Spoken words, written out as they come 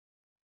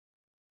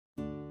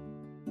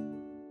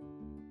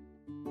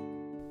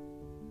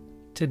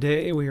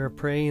Today we are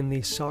praying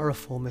the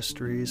sorrowful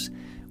mysteries,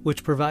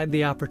 which provide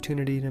the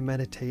opportunity to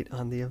meditate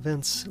on the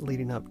events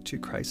leading up to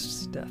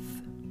Christ's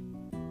death.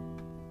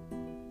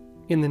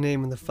 In the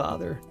name of the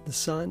Father, the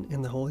Son,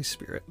 and the Holy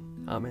Spirit.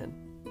 Amen.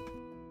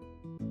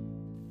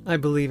 I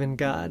believe in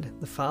God,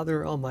 the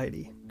Father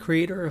Almighty,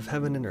 creator of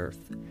heaven and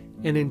earth,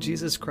 and in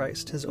Jesus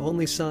Christ, his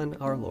only Son,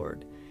 our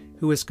Lord,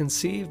 who was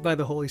conceived by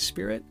the Holy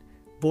Spirit,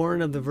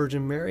 born of the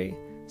Virgin Mary,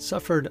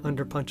 suffered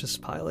under Pontius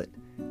Pilate,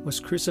 was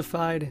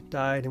crucified,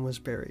 died, and was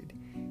buried.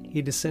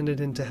 He descended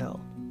into hell.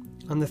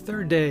 On the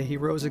third day he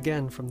rose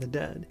again from the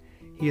dead.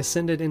 He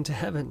ascended into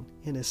heaven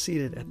and is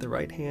seated at the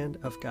right hand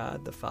of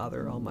God the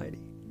Father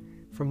Almighty.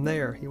 From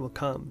there he will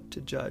come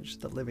to judge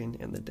the living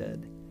and the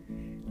dead.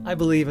 I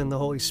believe in the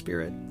Holy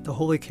Spirit, the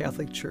Holy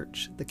Catholic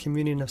Church, the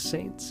communion of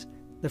saints,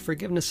 the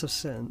forgiveness of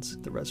sins,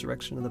 the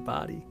resurrection of the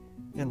body,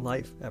 and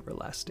life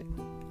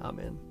everlasting.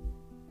 Amen.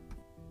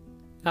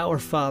 Our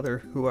Father,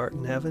 who art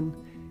in heaven,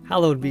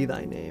 hallowed be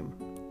thy name.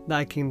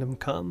 Thy kingdom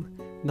come,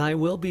 thy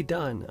will be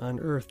done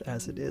on earth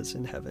as it is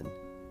in heaven.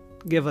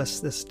 Give us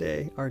this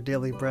day our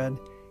daily bread,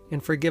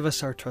 and forgive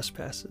us our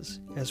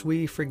trespasses, as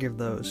we forgive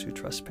those who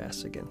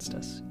trespass against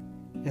us.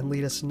 And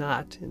lead us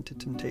not into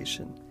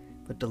temptation,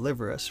 but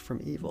deliver us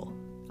from evil.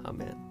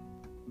 Amen.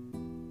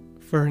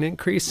 For an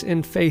increase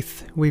in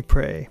faith, we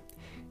pray.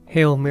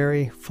 Hail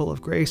Mary, full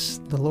of grace,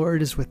 the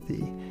Lord is with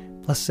thee.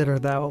 Blessed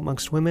art thou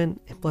amongst women,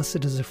 and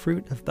blessed is the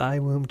fruit of thy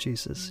womb,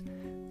 Jesus.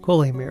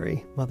 Holy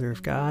Mary, Mother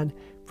of God,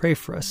 pray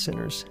for us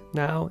sinners,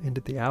 now and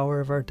at the hour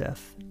of our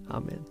death.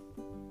 Amen.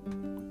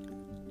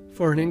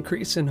 For an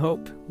increase in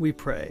hope, we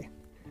pray.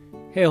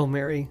 Hail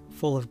Mary,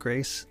 full of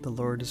grace, the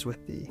Lord is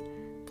with thee.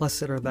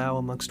 Blessed art thou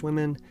amongst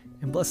women,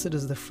 and blessed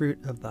is the fruit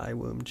of thy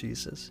womb,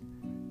 Jesus.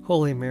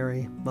 Holy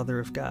Mary, Mother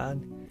of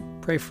God,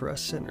 pray for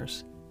us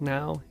sinners,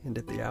 now and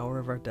at the hour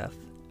of our death.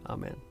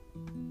 Amen.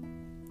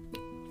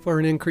 For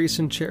an increase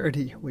in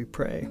charity, we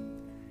pray.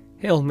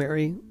 Hail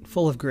Mary,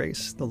 full of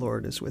grace, the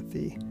Lord is with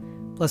thee.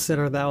 Blessed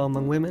art thou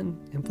among women,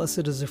 and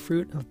blessed is the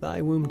fruit of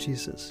thy womb,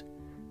 Jesus.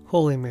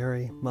 Holy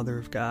Mary, Mother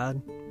of God,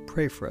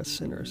 pray for us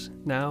sinners,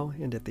 now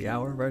and at the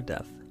hour of our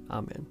death.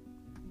 Amen.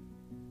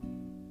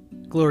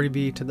 Glory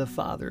be to the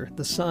Father,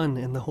 the Son,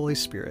 and the Holy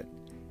Spirit,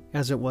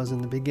 as it was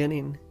in the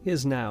beginning,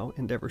 is now,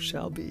 and ever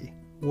shall be,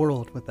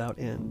 world without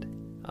end.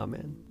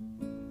 Amen.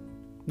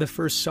 The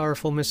first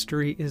sorrowful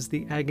mystery is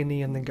the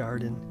agony in the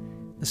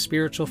garden. The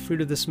spiritual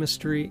fruit of this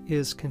mystery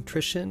is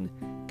contrition,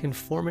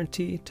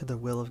 conformity to the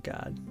will of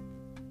God.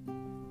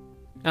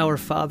 Our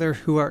Father,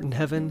 who art in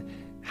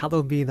heaven,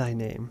 hallowed be thy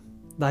name.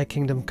 Thy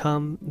kingdom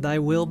come, thy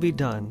will be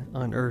done,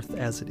 on earth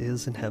as it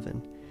is in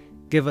heaven.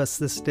 Give us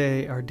this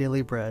day our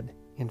daily bread,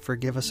 and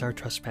forgive us our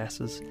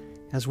trespasses,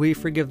 as we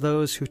forgive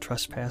those who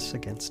trespass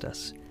against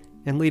us.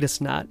 And lead us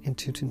not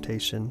into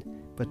temptation,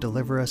 but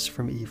deliver us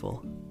from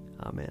evil.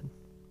 Amen.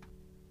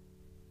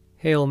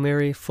 Hail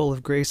Mary, full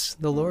of grace,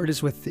 the Lord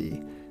is with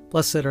thee.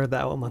 Blessed art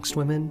thou amongst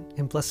women,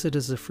 and blessed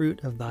is the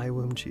fruit of thy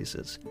womb,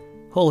 Jesus.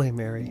 Holy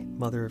Mary,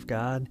 Mother of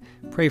God,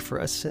 pray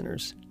for us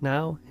sinners,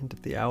 now and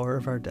at the hour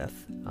of our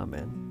death.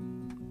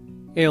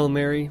 Amen. Hail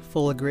Mary,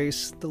 full of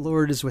grace, the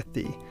Lord is with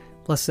thee.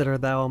 Blessed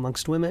art thou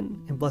amongst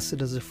women, and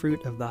blessed is the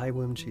fruit of thy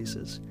womb,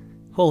 Jesus.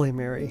 Holy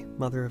Mary,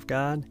 Mother of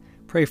God,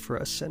 pray for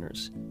us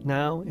sinners,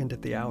 now and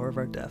at the hour of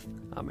our death.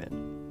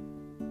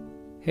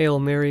 Amen. Hail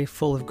Mary,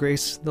 full of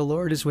grace, the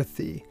Lord is with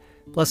thee.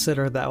 Blessed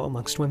art thou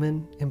amongst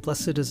women, and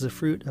blessed is the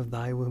fruit of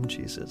thy womb,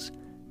 Jesus.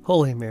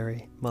 Holy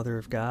Mary, Mother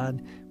of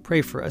God,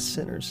 pray for us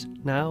sinners,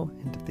 now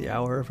and at the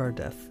hour of our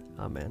death.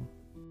 Amen.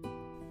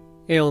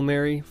 Hail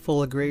Mary,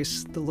 full of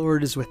grace, the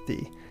Lord is with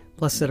thee.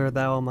 Blessed art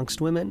thou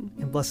amongst women,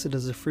 and blessed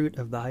is the fruit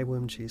of thy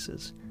womb,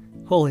 Jesus.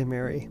 Holy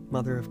Mary,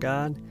 Mother of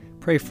God,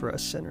 pray for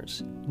us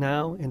sinners,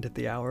 now and at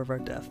the hour of our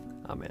death.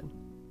 Amen.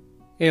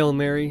 Hail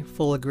Mary,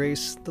 full of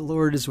grace, the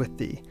Lord is with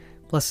thee.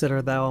 Blessed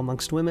art thou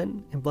amongst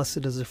women, and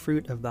blessed is the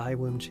fruit of thy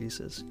womb,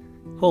 Jesus.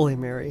 Holy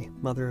Mary,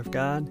 Mother of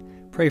God,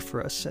 pray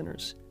for us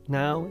sinners,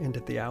 now and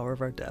at the hour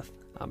of our death.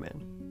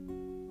 Amen.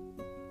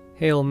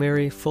 Hail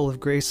Mary, full of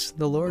grace,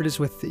 the Lord is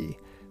with thee.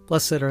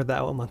 Blessed art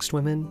thou amongst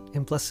women,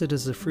 and blessed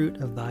is the fruit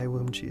of thy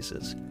womb,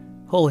 Jesus.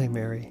 Holy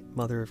Mary,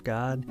 Mother of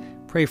God,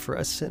 pray for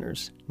us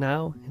sinners,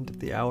 now and at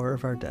the hour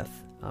of our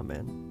death.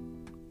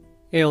 Amen.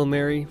 Hail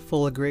Mary,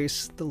 full of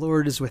grace, the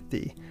Lord is with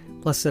thee.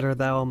 Blessed art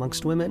thou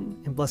amongst women,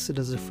 and blessed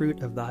is the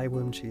fruit of thy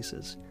womb,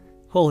 Jesus.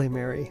 Holy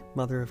Mary,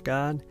 Mother of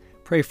God,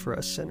 pray for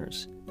us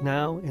sinners,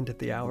 now and at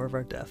the hour of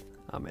our death.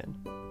 Amen.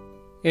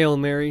 Hail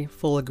Mary,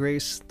 full of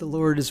grace, the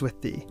Lord is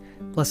with thee.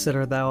 Blessed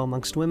art thou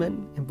amongst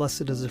women, and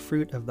blessed is the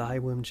fruit of thy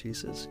womb,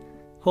 Jesus.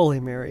 Holy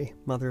Mary,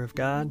 Mother of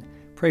God,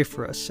 pray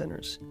for us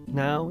sinners,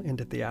 now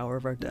and at the hour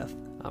of our death.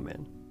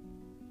 Amen.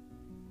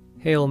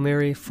 Hail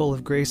Mary, full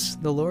of grace,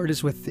 the Lord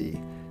is with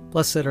thee.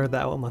 Blessed art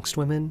thou amongst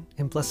women,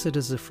 and blessed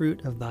is the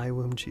fruit of thy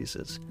womb,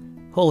 Jesus.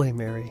 Holy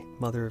Mary,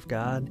 Mother of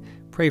God,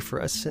 pray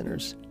for us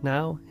sinners,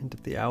 now and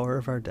at the hour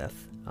of our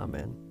death.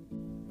 Amen.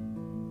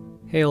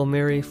 Hail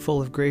Mary,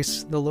 full of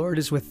grace, the Lord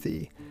is with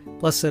thee.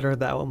 Blessed art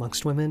thou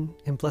amongst women,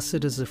 and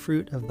blessed is the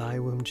fruit of thy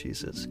womb,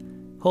 Jesus.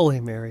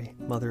 Holy Mary,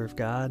 Mother of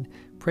God,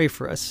 pray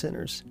for us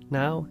sinners,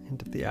 now and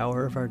at the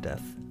hour of our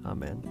death.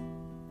 Amen.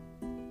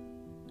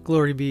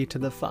 Glory be to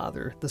the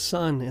Father, the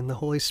Son, and the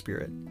Holy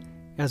Spirit,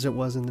 as it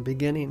was in the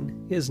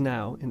beginning, is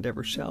now, and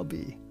ever shall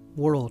be,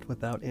 world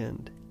without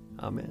end.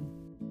 Amen.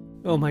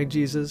 O my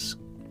Jesus,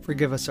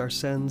 forgive us our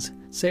sins,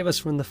 save us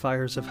from the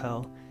fires of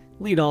hell,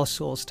 lead all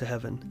souls to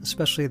heaven,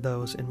 especially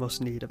those in most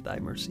need of thy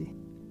mercy.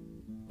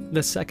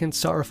 The second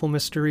sorrowful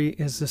mystery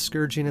is the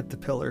scourging at the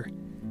pillar.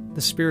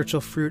 The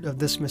spiritual fruit of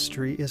this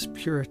mystery is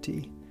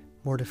purity,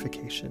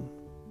 mortification.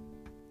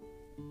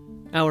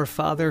 Our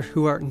Father,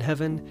 who art in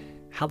heaven,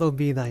 hallowed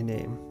be thy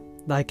name.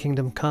 Thy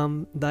kingdom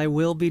come, thy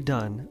will be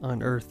done,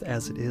 on earth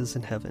as it is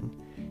in heaven.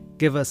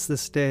 Give us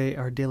this day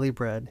our daily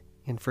bread,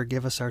 and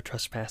forgive us our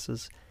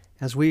trespasses,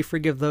 as we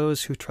forgive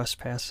those who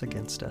trespass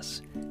against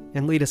us.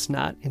 And lead us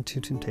not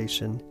into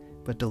temptation,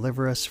 but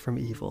deliver us from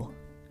evil.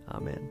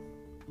 Amen.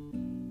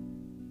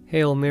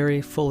 Hail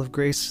Mary, full of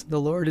grace, the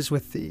Lord is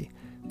with thee.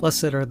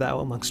 Blessed art thou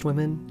amongst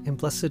women, and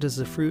blessed is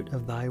the fruit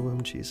of thy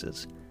womb,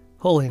 Jesus.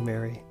 Holy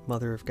Mary,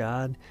 Mother of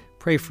God,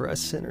 pray for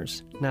us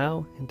sinners,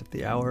 now and at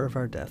the hour of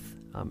our death.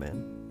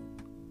 Amen.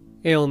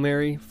 Hail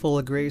Mary, full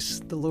of grace,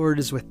 the Lord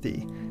is with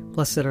thee.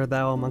 Blessed art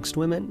thou amongst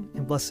women,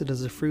 and blessed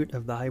is the fruit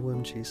of thy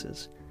womb,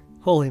 Jesus.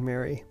 Holy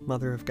Mary,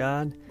 Mother of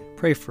God,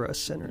 pray for us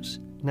sinners,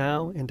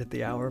 now and at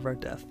the hour of our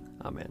death.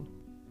 Amen.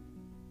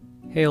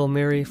 Hail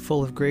Mary,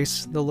 full of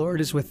grace, the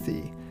Lord is with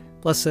thee.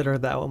 Blessed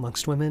art thou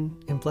amongst women,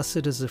 and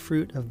blessed is the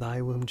fruit of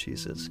thy womb,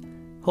 Jesus.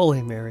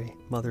 Holy Mary,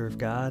 Mother of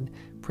God,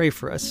 pray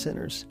for us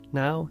sinners,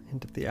 now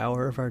and at the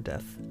hour of our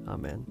death.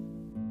 Amen.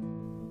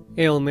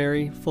 Hail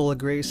Mary, full of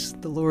grace,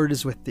 the Lord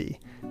is with thee.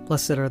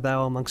 Blessed art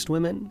thou amongst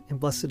women,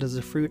 and blessed is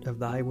the fruit of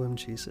thy womb,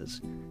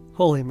 Jesus.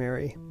 Holy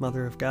Mary,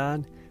 Mother of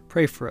God,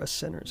 pray for us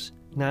sinners,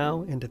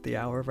 now and at the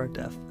hour of our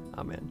death.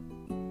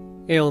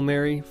 Amen. Hail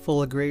Mary,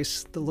 full of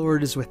grace, the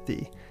Lord is with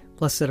thee.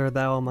 Blessed art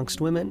thou amongst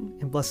women,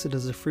 and blessed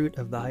is the fruit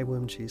of thy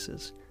womb,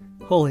 Jesus.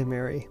 Holy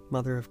Mary,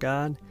 Mother of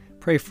God,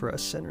 pray for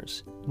us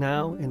sinners,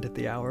 now and at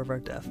the hour of our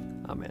death.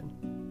 Amen.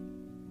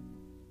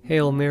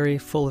 Hail Mary,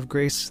 full of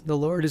grace, the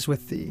Lord is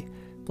with thee.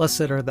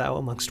 Blessed art thou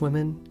amongst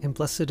women, and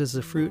blessed is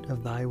the fruit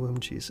of thy womb,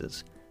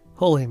 Jesus.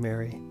 Holy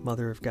Mary,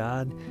 Mother of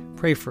God,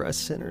 pray for us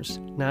sinners,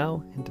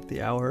 now and at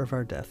the hour of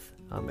our death.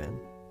 Amen.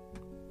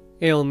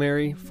 Hail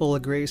Mary, full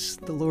of grace,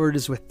 the Lord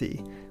is with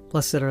thee.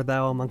 Blessed art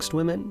thou amongst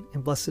women,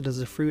 and blessed is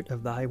the fruit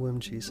of thy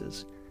womb,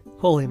 Jesus.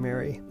 Holy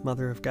Mary,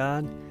 Mother of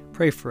God,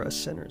 pray for us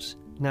sinners,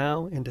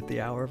 now and at the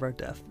hour of our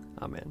death.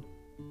 Amen.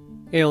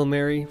 Hail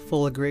Mary,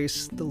 full of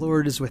grace, the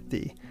Lord is with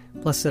thee.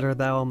 Blessed art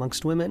thou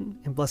amongst women,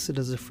 and blessed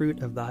is the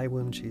fruit of thy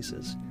womb,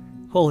 Jesus.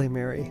 Holy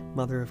Mary,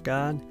 Mother of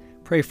God,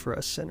 pray for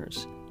us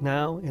sinners,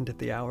 now and at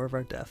the hour of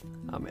our death.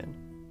 Amen.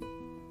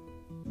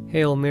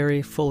 Hail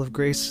Mary, full of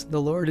grace,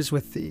 the Lord is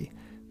with thee.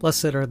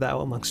 Blessed art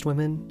thou amongst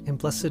women, and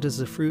blessed is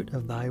the fruit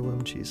of thy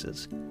womb,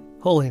 Jesus.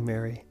 Holy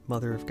Mary,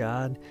 Mother of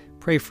God,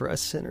 pray for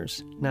us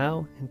sinners,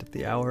 now and at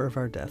the hour of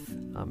our death.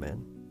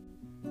 Amen.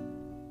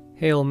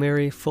 Hail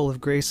Mary, full of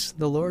grace,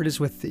 the Lord is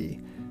with thee.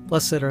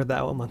 Blessed art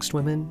thou amongst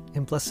women,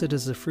 and blessed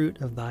is the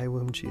fruit of thy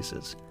womb,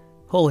 Jesus.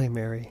 Holy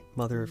Mary,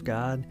 Mother of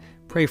God,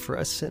 pray for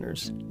us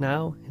sinners,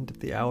 now and at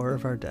the hour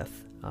of our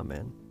death.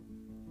 Amen.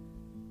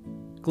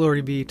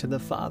 Glory be to the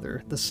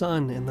Father, the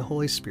Son, and the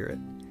Holy Spirit,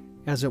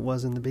 as it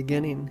was in the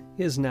beginning,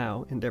 is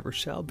now, and ever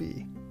shall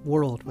be,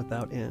 world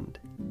without end.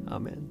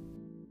 Amen.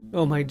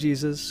 O my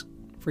Jesus,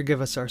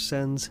 forgive us our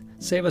sins,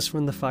 save us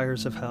from the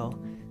fires of hell,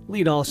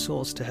 lead all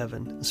souls to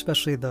heaven,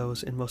 especially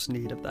those in most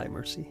need of thy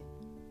mercy.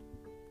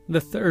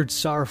 The third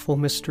sorrowful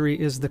mystery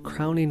is the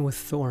crowning with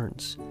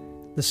thorns.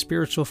 The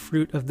spiritual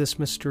fruit of this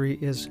mystery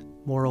is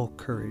moral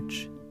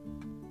courage.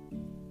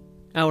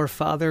 Our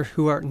Father,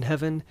 who art in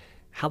heaven,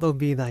 hallowed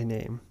be thy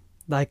name.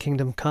 Thy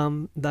kingdom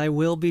come, thy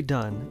will be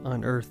done,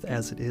 on earth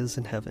as it is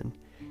in heaven.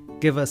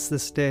 Give us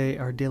this day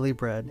our daily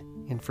bread,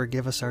 and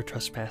forgive us our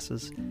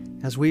trespasses,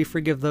 as we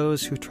forgive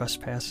those who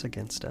trespass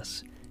against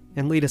us.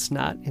 And lead us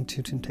not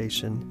into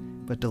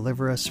temptation, but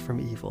deliver us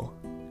from evil.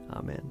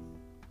 Amen.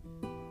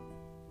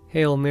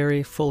 Hail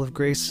Mary, full of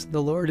grace,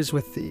 the Lord is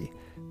with thee.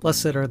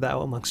 Blessed art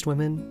thou amongst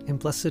women, and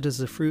blessed is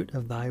the fruit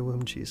of thy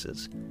womb,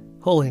 Jesus.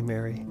 Holy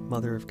Mary,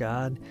 Mother of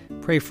God,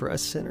 pray for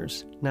us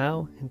sinners,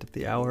 now and at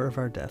the hour of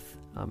our death.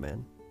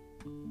 Amen.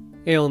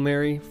 Hail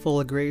Mary, full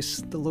of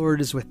grace, the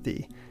Lord is with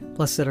thee.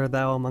 Blessed art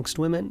thou amongst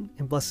women,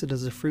 and blessed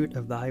is the fruit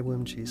of thy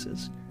womb,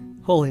 Jesus.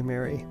 Holy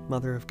Mary,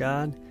 Mother of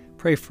God,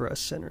 pray for us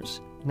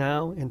sinners,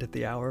 now and at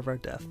the hour of our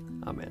death.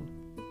 Amen.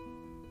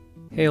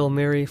 Hail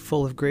Mary,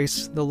 full of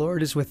grace, the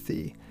Lord is with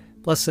thee.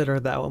 Blessed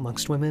art thou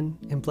amongst women,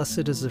 and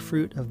blessed is the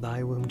fruit of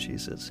thy womb,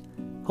 Jesus.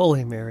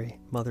 Holy Mary,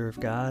 Mother of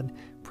God,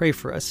 pray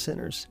for us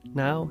sinners,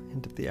 now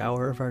and at the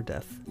hour of our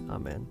death.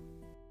 Amen.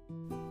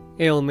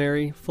 Hail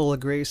Mary, full of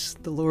grace,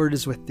 the Lord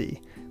is with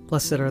thee.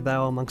 Blessed art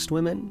thou amongst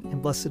women,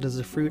 and blessed is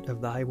the fruit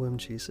of thy womb,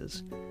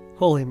 Jesus.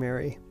 Holy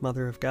Mary,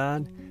 Mother of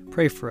God,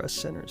 pray for us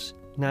sinners,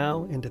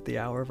 now and at the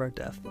hour of our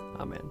death.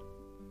 Amen.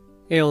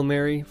 Hail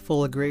Mary,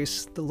 full of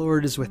grace, the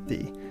Lord is with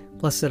thee.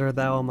 Blessed art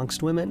thou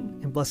amongst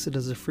women, and blessed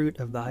is the fruit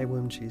of thy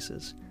womb,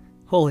 Jesus.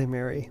 Holy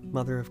Mary,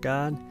 Mother of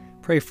God,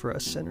 pray for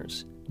us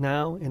sinners,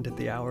 now and at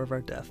the hour of our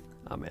death.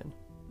 Amen.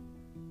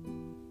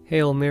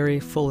 Hail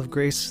Mary, full of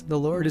grace, the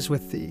Lord is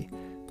with thee.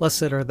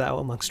 Blessed art thou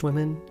amongst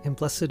women, and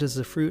blessed is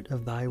the fruit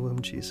of thy womb,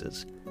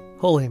 Jesus.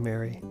 Holy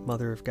Mary,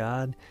 Mother of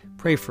God,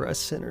 pray for us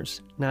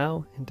sinners,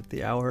 now and at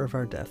the hour of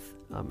our death.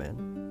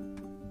 Amen.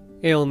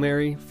 Hail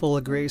Mary, full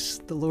of grace,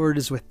 the Lord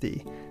is with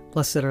thee.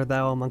 Blessed art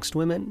thou amongst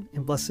women,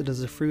 and blessed is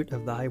the fruit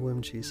of thy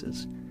womb,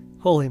 Jesus.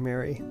 Holy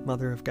Mary,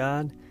 Mother of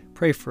God,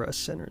 pray for us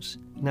sinners,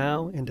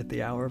 now and at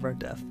the hour of our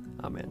death.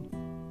 Amen.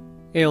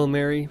 Hail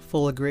Mary,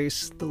 full of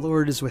grace, the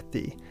Lord is with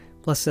thee.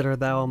 Blessed art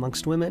thou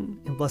amongst women,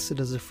 and blessed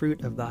is the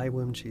fruit of thy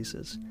womb,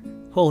 Jesus.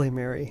 Holy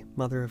Mary,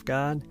 Mother of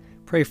God,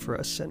 pray for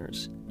us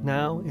sinners,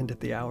 now and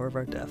at the hour of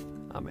our death.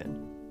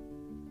 Amen.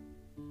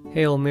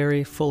 Hail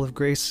Mary, full of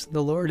grace,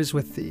 the Lord is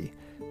with thee.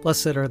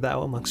 Blessed art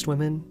thou amongst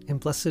women, and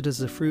blessed is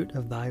the fruit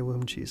of thy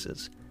womb,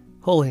 Jesus.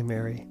 Holy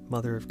Mary,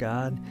 Mother of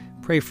God,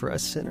 pray for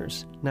us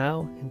sinners,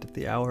 now and at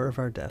the hour of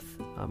our death.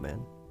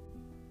 Amen.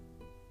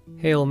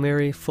 Hail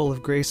Mary, full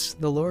of grace,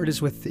 the Lord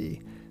is with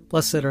thee.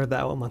 Blessed art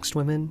thou amongst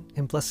women,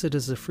 and blessed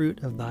is the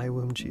fruit of thy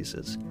womb,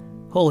 Jesus.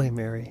 Holy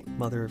Mary,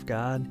 Mother of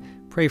God,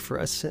 pray for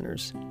us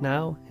sinners,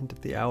 now and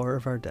at the hour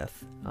of our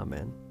death.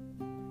 Amen.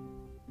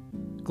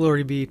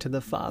 Glory be to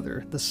the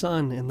Father, the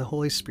Son, and the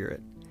Holy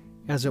Spirit,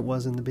 as it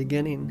was in the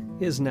beginning,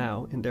 is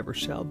now, and ever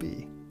shall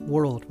be,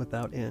 world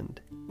without end.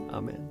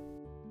 Amen.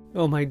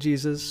 O my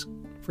Jesus,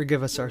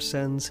 forgive us our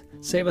sins,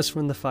 save us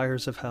from the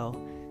fires of hell,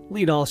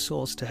 lead all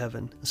souls to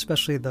heaven,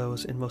 especially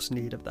those in most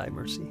need of thy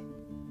mercy.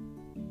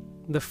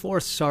 The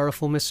fourth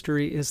sorrowful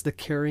mystery is the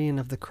carrying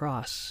of the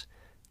cross.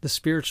 The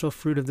spiritual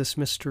fruit of this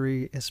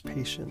mystery is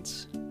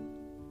patience.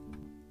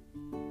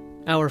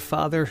 Our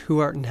Father, who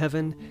art in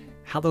heaven,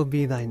 hallowed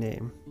be thy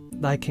name.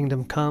 Thy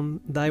kingdom come,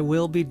 thy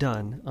will be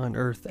done, on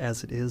earth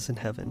as it is in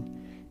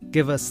heaven.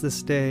 Give us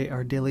this day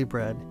our daily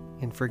bread,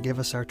 and forgive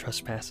us our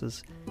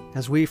trespasses,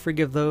 as we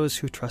forgive those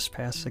who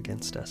trespass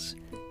against us.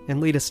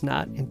 And lead us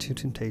not into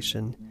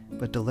temptation,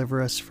 but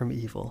deliver us from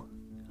evil.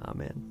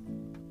 Amen.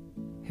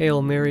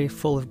 Hail Mary,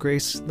 full of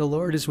grace, the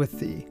Lord is with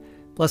thee.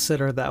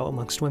 Blessed art thou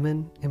amongst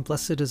women, and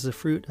blessed is the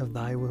fruit of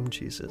thy womb,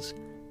 Jesus.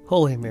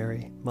 Holy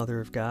Mary, Mother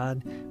of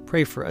God,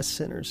 pray for us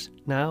sinners,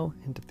 now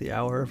and at the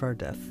hour of our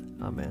death.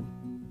 Amen.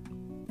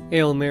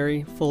 Hail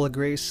Mary, full of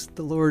grace,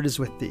 the Lord is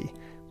with thee.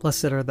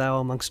 Blessed art thou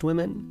amongst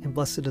women, and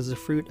blessed is the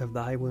fruit of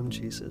thy womb,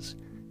 Jesus.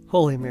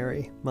 Holy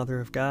Mary, Mother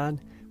of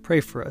God,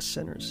 pray for us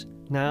sinners,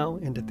 now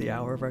and at the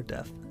hour of our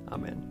death.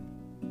 Amen.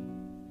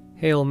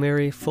 Hail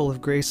Mary, full of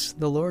grace,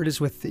 the Lord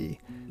is with thee.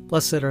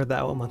 Blessed art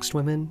thou amongst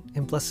women,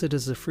 and blessed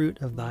is the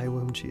fruit of thy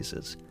womb,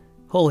 Jesus.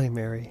 Holy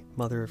Mary,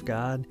 Mother of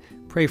God,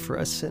 pray for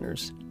us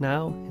sinners,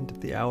 now and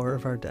at the hour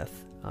of our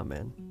death.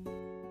 Amen.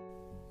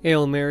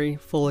 Hail Mary,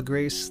 full of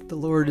grace, the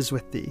Lord is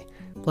with thee.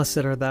 Blessed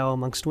art thou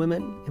amongst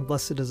women, and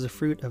blessed is the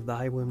fruit of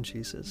thy womb,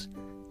 Jesus.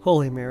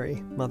 Holy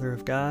Mary, Mother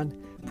of God,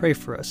 pray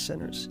for us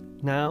sinners,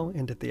 now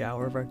and at the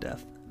hour of our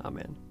death.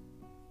 Amen.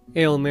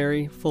 Hail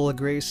Mary, full of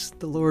grace,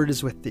 the Lord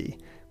is with thee.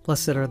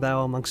 Blessed art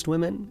thou amongst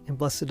women, and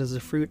blessed is the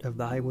fruit of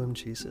thy womb,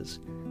 Jesus.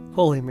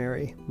 Holy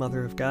Mary,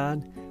 Mother of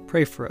God,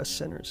 pray for us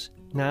sinners,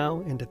 now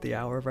and at the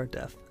hour of our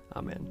death.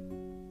 Amen.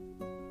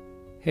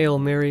 Hail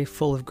Mary,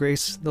 full of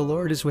grace, the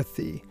Lord is with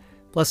thee.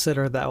 Blessed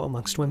art thou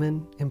amongst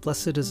women, and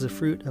blessed is the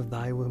fruit of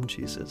thy womb,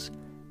 Jesus.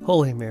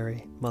 Holy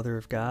Mary, Mother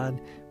of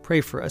God,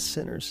 pray for us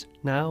sinners,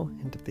 now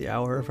and at the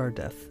hour of our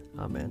death.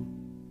 Amen.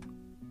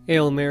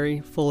 Hail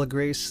Mary, full of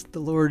grace, the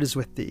Lord is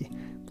with thee.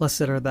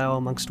 Blessed art thou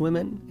amongst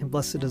women, and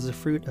blessed is the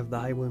fruit of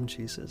thy womb,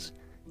 Jesus.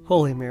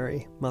 Holy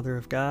Mary, Mother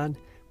of God,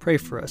 pray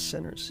for us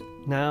sinners,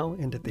 now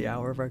and at the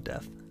hour of our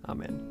death.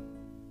 Amen.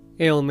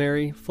 Hail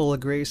Mary, full of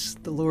grace,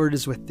 the Lord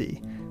is with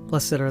thee.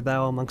 Blessed art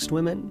thou amongst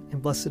women,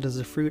 and blessed is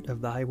the fruit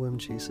of thy womb,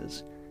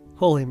 Jesus.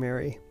 Holy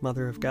Mary,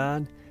 Mother of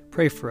God,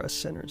 pray for us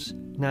sinners,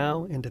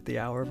 now and at the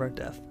hour of our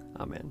death.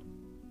 Amen.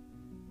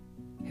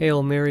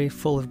 Hail Mary,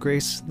 full of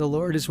grace, the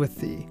Lord is with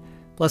thee.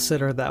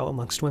 Blessed art thou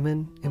amongst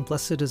women, and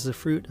blessed is the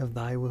fruit of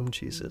thy womb,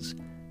 Jesus.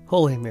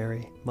 Holy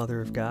Mary,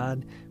 Mother of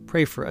God,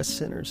 pray for us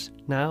sinners,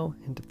 now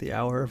and at the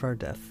hour of our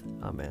death.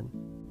 Amen.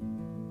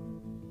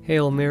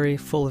 Hail Mary,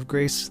 full of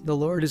grace, the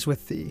Lord is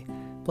with thee.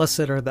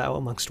 Blessed art thou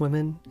amongst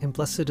women, and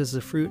blessed is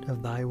the fruit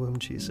of thy womb,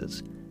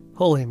 Jesus.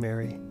 Holy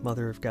Mary,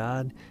 Mother of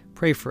God,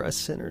 pray for us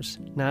sinners,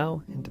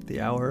 now and at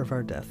the hour of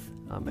our death.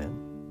 Amen.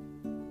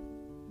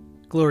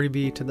 Glory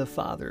be to the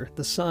Father,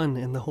 the Son,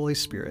 and the Holy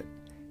Spirit,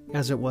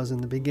 as it was in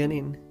the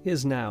beginning,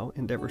 is now,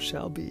 and ever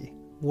shall be,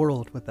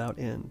 world without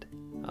end.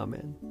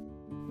 Amen.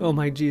 O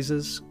my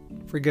Jesus,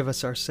 forgive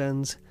us our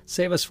sins,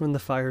 save us from the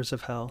fires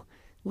of hell,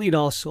 lead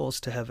all souls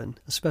to heaven,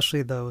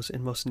 especially those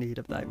in most need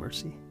of thy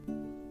mercy.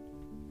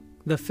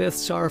 The fifth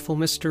sorrowful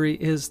mystery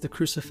is the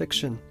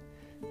crucifixion.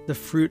 The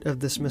fruit of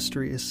this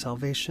mystery is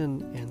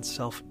salvation and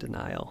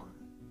self-denial.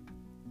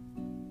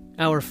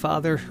 Our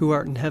Father, who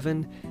art in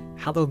heaven,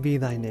 hallowed be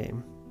thy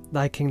name.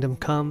 Thy kingdom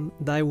come,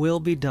 thy will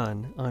be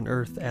done, on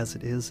earth as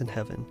it is in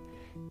heaven.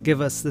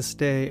 Give us this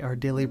day our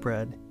daily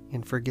bread,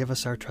 and forgive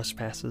us our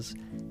trespasses,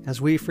 as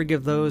we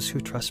forgive those who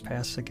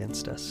trespass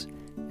against us.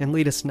 And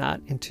lead us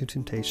not into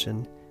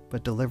temptation,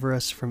 but deliver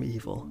us from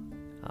evil.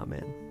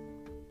 Amen.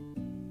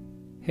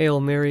 Hail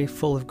Mary,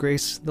 full of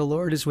grace, the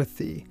Lord is with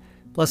thee.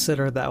 Blessed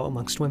art thou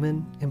amongst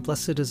women, and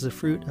blessed is the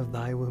fruit of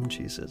thy womb,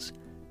 Jesus.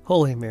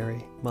 Holy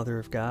Mary, Mother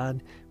of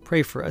God,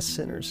 pray for us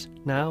sinners,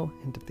 now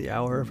and at the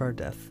hour of our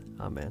death.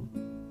 Amen.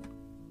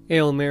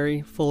 Hail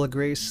Mary, full of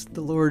grace,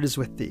 the Lord is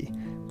with thee.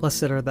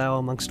 Blessed art thou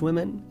amongst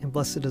women, and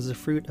blessed is the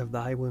fruit of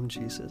thy womb,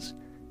 Jesus.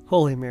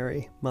 Holy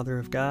Mary, Mother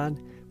of God,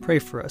 pray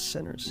for us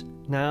sinners,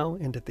 now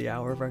and at the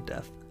hour of our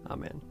death.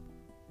 Amen.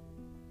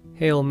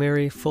 Hail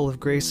Mary, full of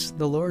grace,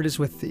 the Lord is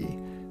with thee.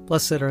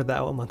 Blessed art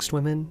thou amongst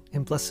women,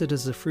 and blessed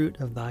is the fruit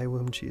of thy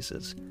womb,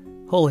 Jesus.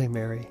 Holy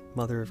Mary,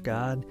 Mother of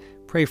God,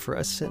 pray for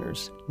us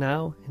sinners,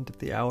 now and at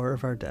the hour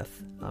of our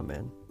death.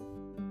 Amen.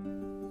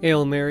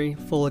 Hail Mary,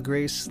 full of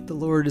grace, the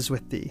Lord is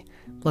with thee.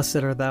 Blessed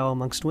art thou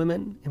amongst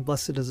women, and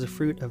blessed is the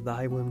fruit of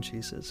thy womb,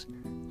 Jesus.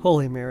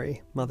 Holy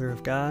Mary, Mother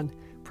of God,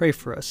 pray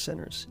for us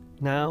sinners,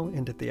 now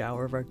and at the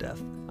hour of our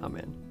death.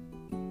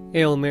 Amen.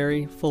 Hail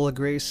Mary, full of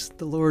grace,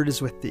 the Lord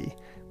is with thee.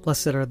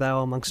 Blessed art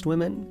thou amongst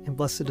women, and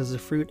blessed is the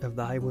fruit of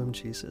thy womb,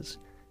 Jesus.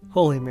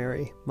 Holy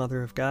Mary,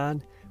 Mother of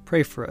God,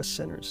 pray for us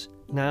sinners,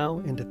 now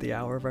and at the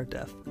hour of our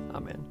death.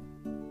 Amen.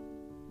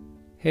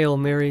 Hail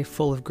Mary,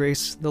 full of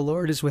grace, the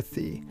Lord is with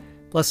thee.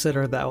 Blessed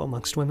art thou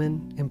amongst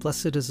women, and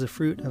blessed is the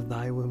fruit of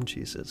thy womb,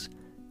 Jesus.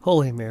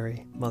 Holy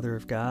Mary, Mother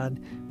of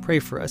God, pray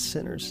for us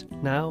sinners,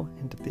 now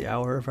and at the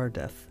hour of our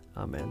death.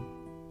 Amen.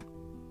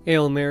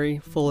 Hail Mary,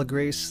 full of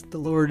grace, the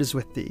Lord is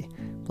with thee.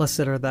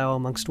 Blessed art thou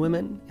amongst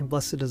women, and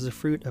blessed is the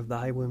fruit of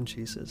thy womb,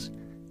 Jesus.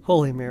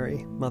 Holy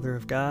Mary, Mother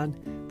of God,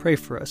 pray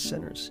for us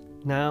sinners,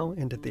 now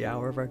and at the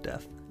hour of our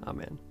death.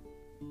 Amen.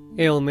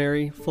 Hail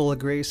Mary, full of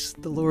grace,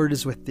 the Lord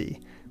is with thee.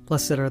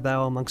 Blessed art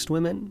thou amongst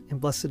women, and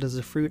blessed is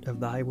the fruit of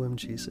thy womb,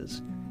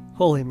 Jesus.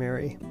 Holy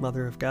Mary,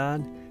 Mother of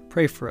God,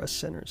 pray for us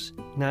sinners,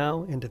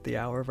 now and at the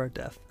hour of our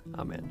death.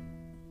 Amen.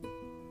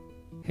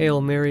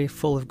 Hail Mary,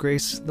 full of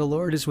grace, the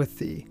Lord is with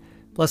thee.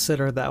 Blessed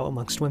art thou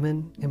amongst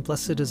women, and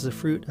blessed is the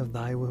fruit of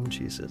thy womb,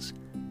 Jesus.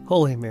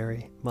 Holy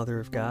Mary, Mother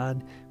of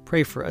God,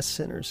 pray for us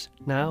sinners,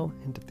 now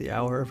and at the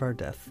hour of our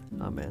death.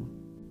 Amen.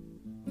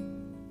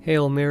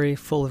 Hail Mary,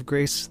 full of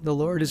grace, the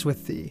Lord is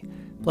with thee.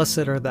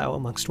 Blessed art thou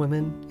amongst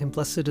women, and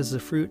blessed is the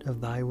fruit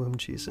of thy womb,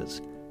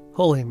 Jesus.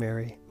 Holy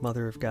Mary,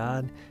 Mother of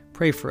God,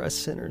 pray for us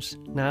sinners,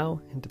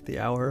 now and at the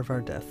hour of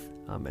our death.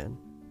 Amen.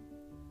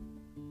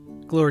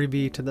 Glory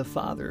be to the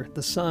Father,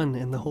 the Son,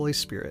 and the Holy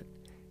Spirit,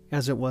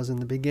 as it was in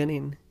the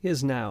beginning,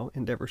 is now,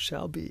 and ever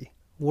shall be,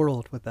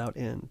 world without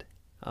end.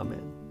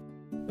 Amen.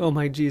 O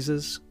my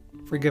Jesus,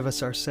 forgive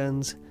us our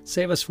sins,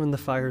 save us from the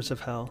fires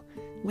of hell,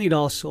 lead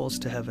all souls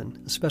to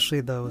heaven,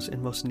 especially those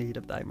in most need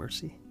of thy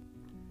mercy.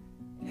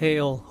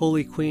 Hail,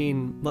 Holy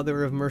Queen,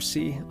 Mother of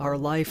Mercy, our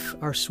life,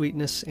 our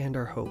sweetness, and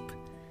our hope.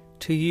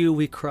 To you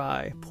we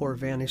cry, poor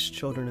vanished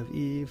children of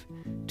Eve.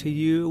 To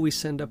you we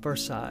send up our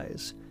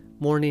sighs,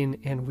 mourning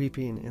and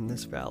weeping in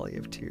this valley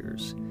of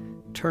tears.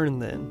 Turn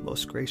then,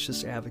 most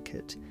gracious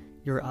Advocate,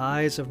 your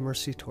eyes of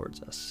mercy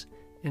towards us,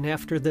 and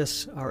after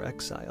this our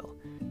exile,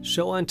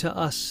 show unto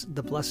us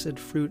the blessed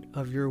fruit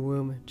of your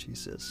womb,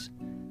 Jesus.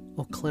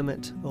 O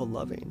clement, O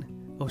loving,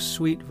 O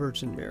sweet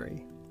Virgin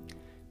Mary,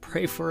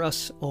 pray for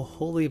us, O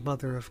Holy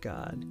Mother of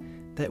God,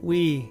 that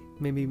we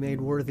may be made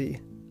worthy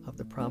of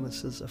the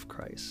promises of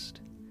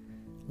Christ.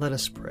 Let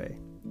us pray.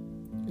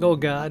 O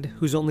God,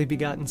 whose only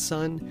begotten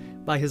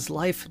Son, by his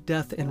life,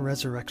 death, and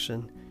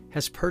resurrection,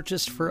 has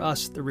purchased for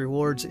us the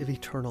rewards of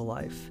eternal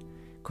life,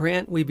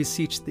 grant, we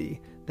beseech thee,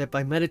 that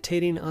by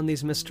meditating on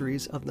these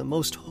mysteries of the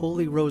most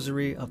holy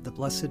Rosary of the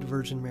Blessed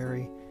Virgin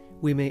Mary,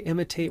 we may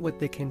imitate what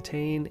they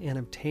contain and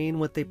obtain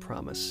what they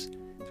promise,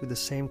 through the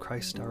same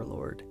Christ our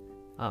Lord.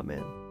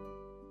 Amen.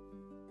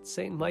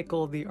 Saint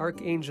Michael the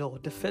Archangel,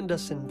 defend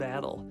us in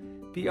battle.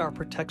 Be our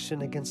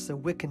protection against the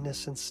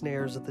wickedness and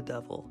snares of the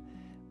devil.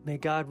 May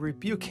God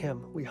rebuke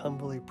him, we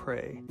humbly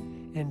pray.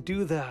 And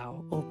do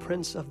thou, O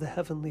Prince of the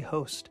heavenly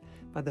host,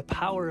 by the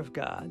power of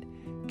God,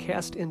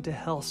 cast into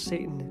hell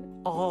Satan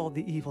and all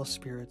the evil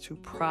spirits who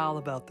prowl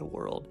about the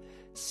world,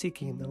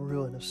 seeking the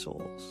ruin of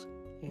souls.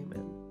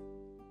 Amen.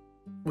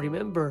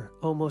 Remember,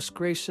 O most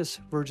gracious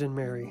Virgin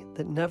Mary,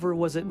 that never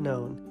was it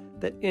known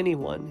that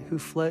anyone who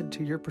fled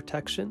to your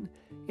protection,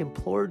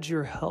 implored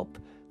your help,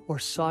 or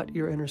sought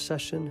your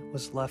intercession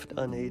was left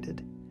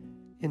unaided.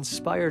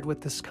 Inspired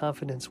with this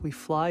confidence, we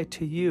fly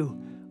to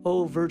you,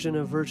 O Virgin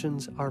of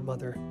Virgins, our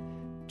Mother.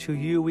 To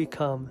you we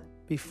come,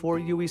 before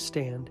you we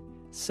stand,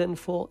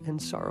 sinful and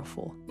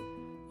sorrowful.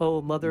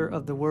 O Mother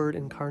of the Word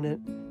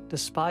incarnate,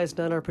 despise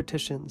not our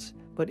petitions,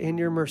 but in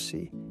your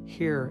mercy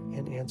hear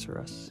and answer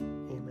us.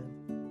 Amen.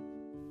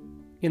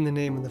 In the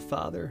name of the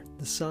Father,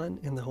 the Son,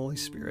 and the Holy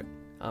Spirit.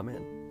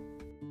 Amen.